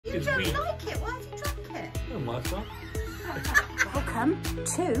You don't like it? Why have you drunk it? Oh, my son. Welcome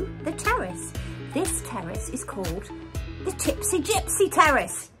to the terrace. This terrace is called the Tipsy Gypsy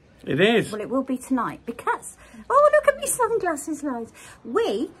Terrace. It is. Well, it will be tonight because, oh, look at me sunglasses, guys.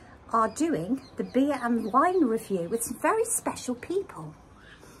 We are doing the beer and wine review with some very special people.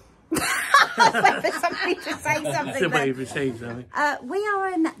 Wait for somebody to say something. Somebody to say something. We are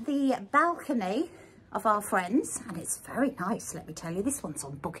in the balcony of our friends, and it's very nice, let me tell you. This one's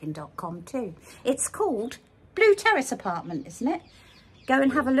on booking.com too. It's called Blue Terrace Apartment, isn't it? Go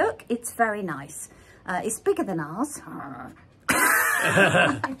and have a look. It's very nice. It's bigger than ours.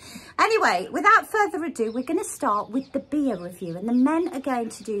 Anyway, without further ado, we're going to start with the beer review, and the men are going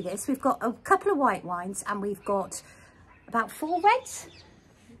to do this. We've got a couple of white wines, and we've got about 4 reds.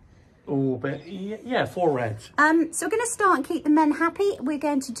 Oh, but yeah, 4 reds. So we're going to start and keep the men happy. We're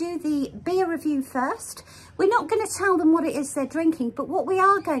going to do the beer review first. We're not going to tell them what it is they're drinking, but what we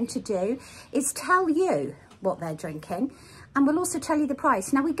are going to do is tell you what they're drinking, and we'll also tell you the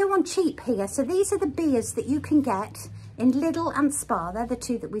price. Now, we go on cheap here, so these are the beers that you can get in Lidl and Spar. They're the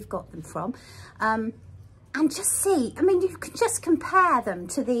 2 that we've got them from. And just see, I mean, you can just compare them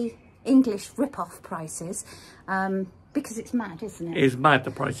to the English rip-off prices. Because it's mad, isn't it? It is mad,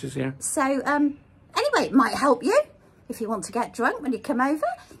 the prices here. So, anyway, it might help you. If you want to get drunk when you come over,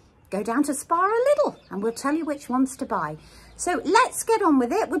 go down to Spar or Lidl and we'll tell you which ones to buy. So let's get on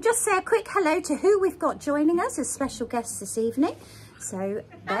with it. We'll just say a quick hello to who we've got joining us as special guests this evening. So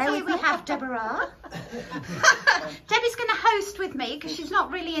there we have Deborah. Debbie's going to host with me because she's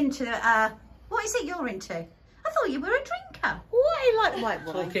not really into, what is it you're into? I thought you were a drinker. Why like white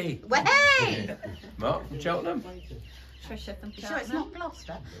wine? Okay. Well, hey! Mark from Cheltenham. Trisha from Sure it's not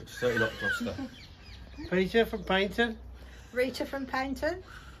Gloucester? It's certainly not Gloucester. Peter from Paynton. Rita from Paynton.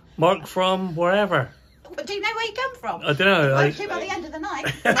 Mark from wherever. But do you know where you come from? I don't know. Won't do by the end of the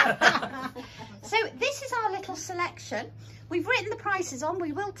night. So this is our little selection. We've written the prices on,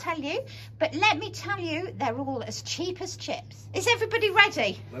 we will tell you, but let me tell you, they're all as cheap as chips. Is everybody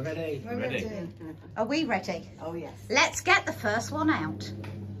ready? We're ready. We're ready. Are we ready? Oh yes. Let's get the first one out.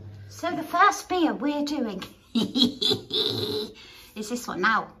 So the first beer we're doing is this one.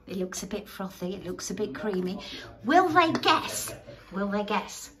 Now, it looks a bit frothy, it looks a bit creamy. Will they guess? Will they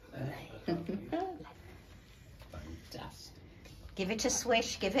guess? Fantastic. Give it a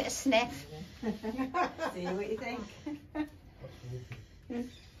swish, give it a sniff. See what you think.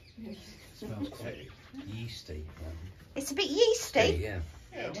 Smells quite yeasty. It's a bit yeasty. Yeah.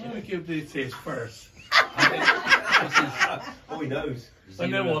 I'm going to give these taste first. Oh, he knows. I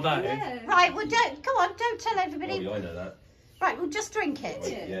know what that is. Right, well, go on, don't tell Oh, everybody. yeah, I know that. Right, we'll just drink it.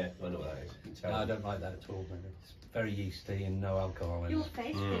 Yeah, I know what that is. You can tell. No, I don't like that at all. Man. It's very yeasty and no alcohol in Your it.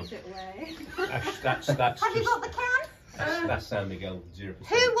 face gives it away. That's Have you got the can? that's San Miguel, 0%.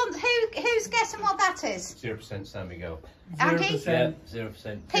 Who's guessing what that is? 0% San Miguel. Andy? 0%.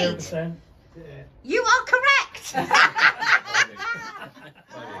 0%. Pete? 0%. You are correct!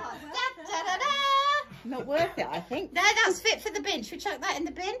 Da-da-da-da. Not worth it, I think. No, that's fit for the bin. Should we chuck that in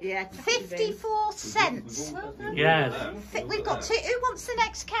the bin? Yeah. 54 cents. Yes. We've got 2. Who wants the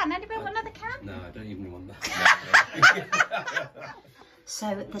next can? Anybody want another can? No, I don't even want that.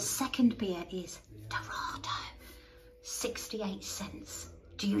 So the second beer is Dorado. 68 cents.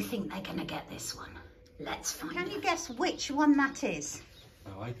 Do you think they're going to get this one? Let's find out. Can you guess which one that is?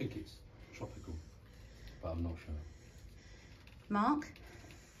 No, I think it's tropical, but I'm not sure. Mark?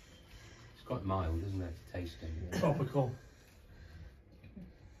 It's quite mild, isn't it, tasting? Tropical.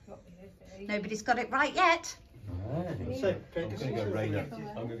 Nobody's got it right yet. Right. I'm going to go Rainer.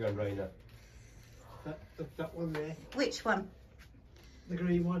 I'm going to go Rainer. That one there, Which one? the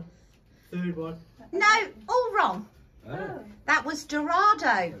green one, third one. No, all wrong. Oh. That was Dorado.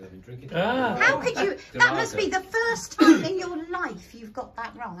 I've been drinking. Ah. How could you? That must be the first time in your life you've got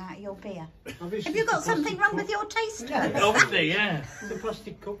that wrong out of your beer. Have you got something wrong with your taster? Obviously, yeah. The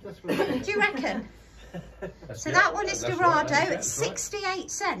plastic cup, that's what it is. Do you reckon? That's So it. that one is That's Dorado. right, It's that's right.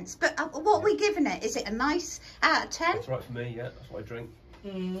 68 cents. But what are we giving it? Is it a nice out of 10? That's right for me, yeah. That's what I drink.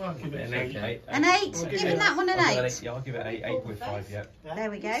 I'll give it an 8. Okay, An 8? I'll give Giving it- that one an I'll give it 8. Yeah, I'll give it 8. 8.5, yeah.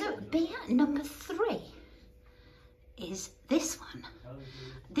 There we go. So beer number 3 is this one.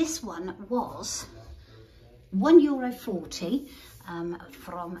 This one was €1.40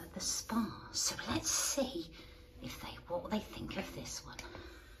 from the Spa. So let's see if what they think of this one.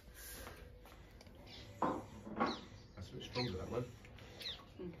 That's a bit stronger, that one.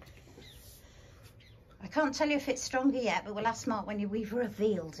 I can't tell you if it's stronger yet, but we'll ask Mark when we've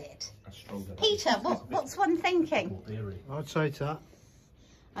revealed it. That's stronger. Peter, what's one thinking? More beery. I'd say it's that.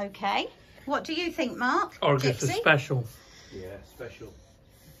 Okay. What do you think, Mark? Or just a Gypsy? special. Yeah, special.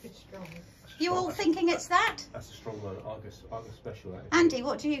 You all thinking it's that? That's a strong one. Argus special. That is. Andy,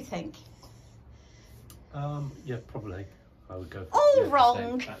 what do you think? Yeah, probably. I would go for All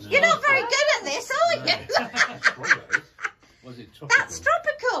wrong. You're not very good at this, are you? That's strong, that is. Was it tropical? That's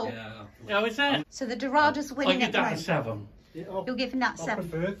tropical. Yeah. Oh, is that? So the Dorado's I winning give at the that a moment. 7. Yeah, You're giving that I 7.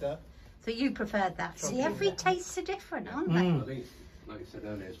 preferred that. So you preferred that. See, every tastes are different, aren't they? I think, like I said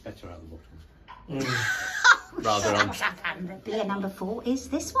earlier, it's better out of the bottle. Rather on. And beer number 4 is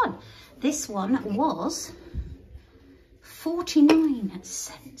this one. This one was 49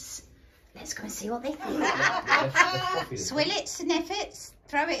 cents. Let's go and see what they think. Swill it, sniff it,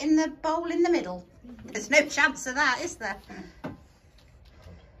 throw it in the bowl in the middle. There's no chance of that, is there?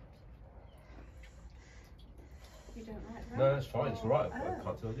 You don't like that? No, that's fine. It's all right. I can't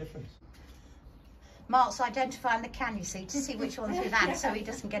tell the difference. Mark's identifying the can, you see, to see which one's with Anne, so he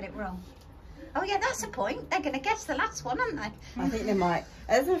doesn't get it wrong. Oh yeah, that's a point. They're going to guess the last one, aren't they? I think they might.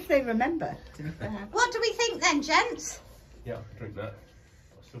 As if they remember, to be fair. What do we think then, gents? Yeah, I can drink that.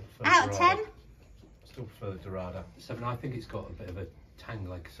 I still prefer Out of Dorado. 10? Still prefer the Dorado. 7. I think it's got a bit of a tang,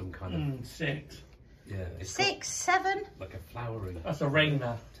 like some kind of 6. yeah. It's got 6, 7? like a flowery That's a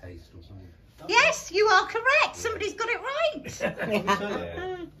Rainer. taste or something. Yes, you are correct. Somebody's got it right.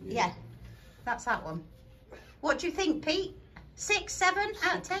 Yeah. Yeah, that's that one. What do you think, Pete? 6, 7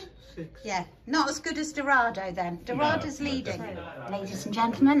 out of 10? 6. Yeah, not as good as Dorado then. Dorado's leading. Ladies and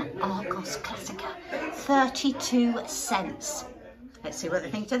gentlemen, Argos Classica, 32 cents. Let's see what they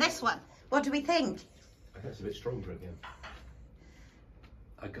think to this one. What do we think? I think it's a bit stronger again.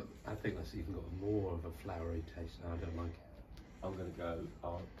 I think that's even got more of a flowery taste now. I don't like it. I'm going to go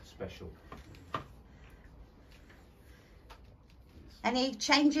special. Any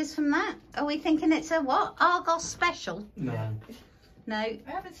changes from that? Are we thinking it's a what? Argos special? No. No. I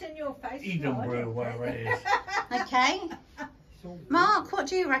haven't seen your face. Eden no, I Brew, don't wherever think. it is. Okay. Mark, what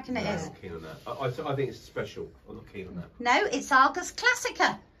do you reckon it I'm is? not keen on that. I think it's special. I'm not keen on that. No, it's Argos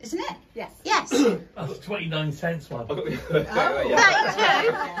Classica, isn't it? Yes. Yes. That's 29 cents one. I've got the... 32.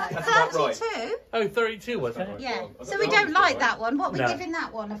 That's about right. 32. Oh, 32 was it? Yeah. I've So got we the don't answer, like right? that one. What are we No. giving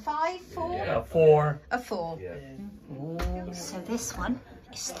that one? A 5, 4? Yeah. 4. A 4. Yeah. So this one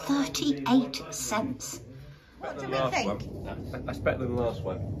is 38 cents. What do we think? That's better than the last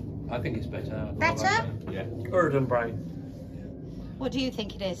one. I think it's better. Better? Yeah. Erdem Brown. What do you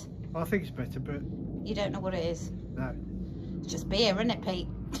think it is? I think it's better, but You don't know what it is. no. It's just beer, isn't it, Pete?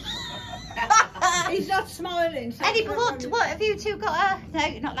 He's not smiling. So Eddie, but what have you two got? No,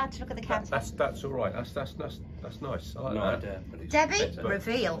 you're not allowed to look at the cans. That's all right. That's nice. I like No that. idea, but it's Debbie, better.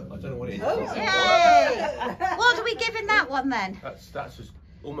 reveal. I don't know what it is. Yay! What are we giving that one then? That's as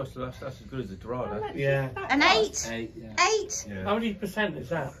almost that's as good as the Dorado. Yeah. An 8? 8, yeah. 8? Yeah. How many percent is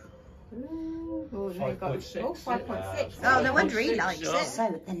that? Oh, they've got 5.6. Oh, no wonder he likes Yeah. it.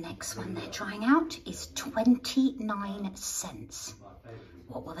 So the next one they're trying out is 29 cents.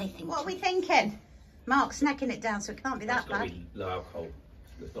 What will they think? What are we thinking? Mark's necking it down, so it can't be that That's got to bad. be low alcohol.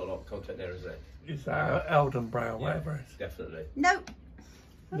 There's not a lot of content there, is there? It's Eldon Brown, whatever it is. Definitely. Nope.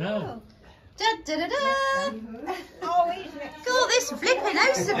 No. Da, da, da, da. Oh, he's next. God, this flipping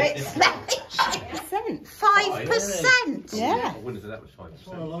house a bit flesh. 5%. Yeah. I wondered if that was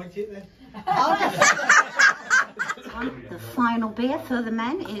 5%. I like it then. The final beer for the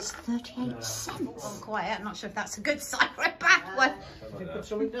men is 38 cents. I'm quiet. I'm not sure if that's a good sign or a bad one. They put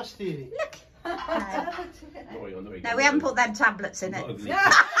something nasty in it. Look. No, No, we haven't put them tablets in it.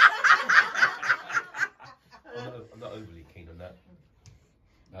 I'm not overly keen on that.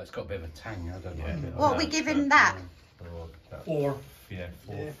 No, it's got a bit of a tang. I don't like it. What are we giving that? Oh, that 4. yeah,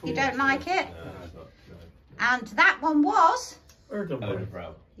 4. Yeah, You don't like it? No, it's not. And that one was, Erdem No. Brown.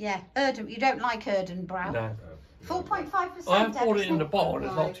 Brown. yeah, Erdem. You don't like Erdem Brown. No. 4.5%. I have bought it in the bottle and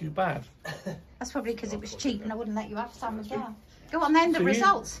it's not too bad. That's probably because it was cheap and I wouldn't let you have some as well. Go on then, the So you-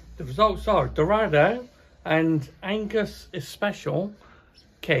 results. The results are Dorado and Angus is special.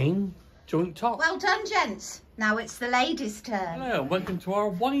 Cane, joint top. Well done, gents. Now it's the ladies' turn. Hello, welcome to our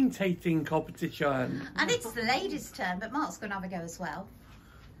wine tasting competition. And it's the ladies' turn, but Mark's going to have a go as well.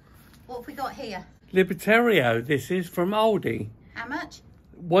 What have we got here? Libertario, this is from Aldi. How much?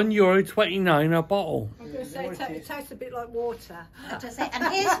 €1.29 a bottle. I'm going to say it tastes a bit like water. Does it?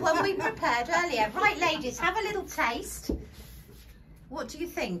 And here's one we prepared earlier. Right, ladies, have a little taste. What do you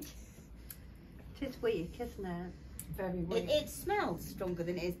think? It is weak, isn't it? Very weak. It smells stronger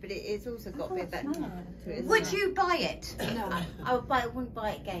than it is, but it's also got a bit of that to it. isn't Would it? you buy it? No, I wouldn't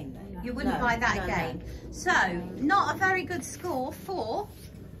buy it again though. You wouldn't No, buy that no, no. again. So, not a very good score for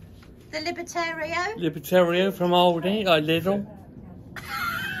the Libertario. Libertario from Aldi, a little.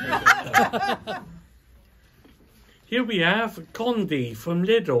 Here we have Condi from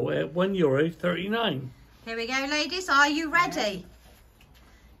Lidl at €1.39. Here we go, ladies. Are you ready?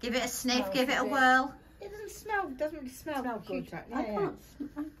 Give it a sniff, give it a whirl. It doesn't really smell good. I can't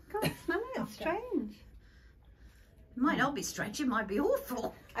smell it. It's strange. It might not be strange, it might be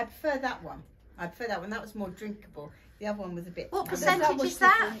awful. I prefer that one. That was more drinkable. The other one was a bit... What percentage is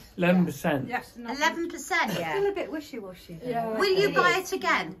that? 11%. Yes. 11%. Yeah. Still a bit wishy-washy. Yeah. Will you buy it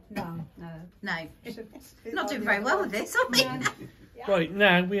again? No. No. Not doing very well with this, are we? Right,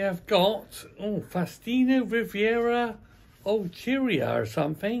 now we have got, Faustino Riviera Cheeria or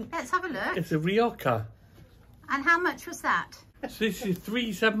something. Let's have a look. It's a Rioja. And how much was that? So this is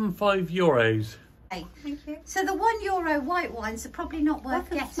 €3.75. Okay. Thank you. So the €1 white wines are probably not I worth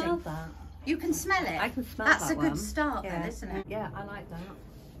can getting. smell that. You can smell it? I can smell That's that a good one. start Yeah. then, isn't it? Yeah, I like that.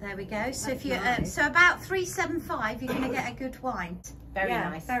 There we go. So if you nice. so about $3.75 you're going to get a good wine. Very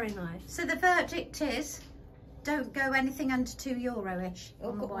nice. Very nice. So the verdict is don't go anything under €2-ish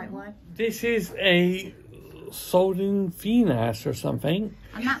on the white wine. This is a Solden Finas or something.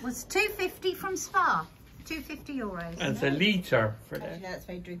 And that was €2.50 from Spa. €2.50. That's a litre for that. Actually, that's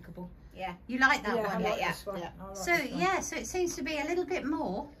very drinkable. Yeah. You like that Yeah, I one? like Yeah. this one. Yeah. I like So this one. yeah, so it seems to be a little bit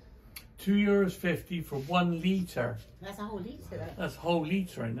more. €2.50 for 1 litre. That's a whole litre. That's a whole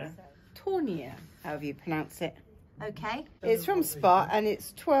litre in there. Tornia, however you pronounce it. Okay. It's from Spa and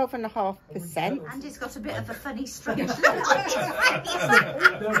it's 12.5%. And it's got a bit of a funny strange look. No,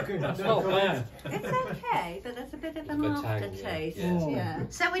 good. That's not bad. It's okay, but there's a bit of an It's a bit tangy, aftertaste. yeah. Yeah.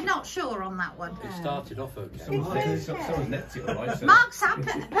 So we're not sure on that one. It started off okay. Someone's necked it, right? So Mark's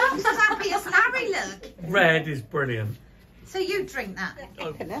as happy as Larry, look. Red is brilliant. So you drink that.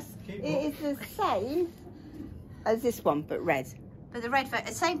 Happiness. It is the same as this one, but red. But the red vote,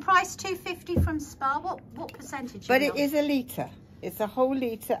 same price, $2.50 from Spa. What percentage? But are we it on? is a litre. It's a whole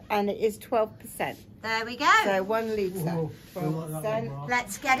litre and it is 12%. There we go. So 1 litre. Oh, I like that one, Mark.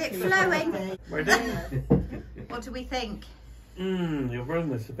 Let's get it flowing. Ready? What do we think? The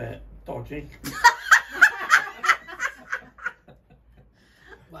aroma's a bit dodgy.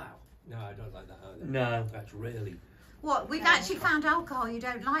 Wow. No, I don't like that either. No. That's really, What? We've actually found alcohol you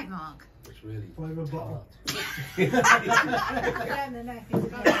don't like, Mark. it's really Flavour bottle. But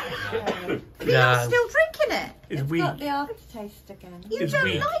you're still drinking it. It's It's weak. got the aftertaste again. You It's don't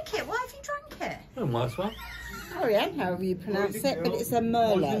weak. like it. Why have you drunk it? Oh, might as well. Corian, however you pronounce it, but it's a Poison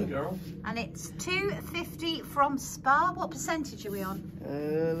Merlot. girl. And it's $2.50 from Spa. What percentage are we on?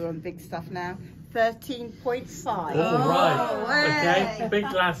 We're on big stuff now. 13.5. All right. way. Okay, big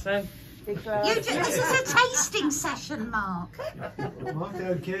glass then. Big glass. You this is a tasting session, Mark. Mark,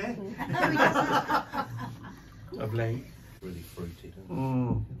 okay. Lovely. really fruity,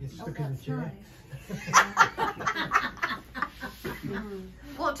 doesn't it? Get stuck in the chair.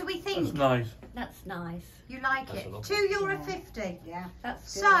 What do we That's think? nice. That's nice. You like That's it? a lot. €2.50. Yeah.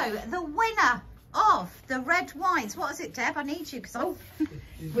 That's good. So the winner of the red wines. What is it, Deb? I need you because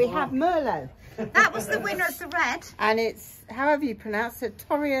We have Merlot. that was the winner of the red. And it's, however you pronounce it,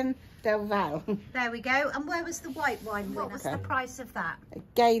 Torrion del Val. There we go. And where was the white wine? What was the Okay. price of that?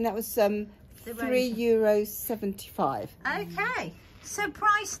 Again, that was €3.75. Okay. So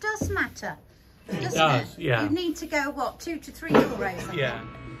price does matter. Doesn't does, it? yeah. You need to go, what, €2 to €3? I think. Yeah.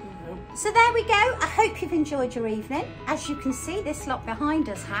 So there we go. I hope you've enjoyed your evening. As you can see, this lot behind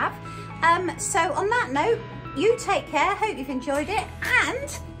us have. So on that note, you take care. Hope you've enjoyed it. And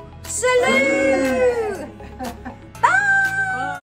salute!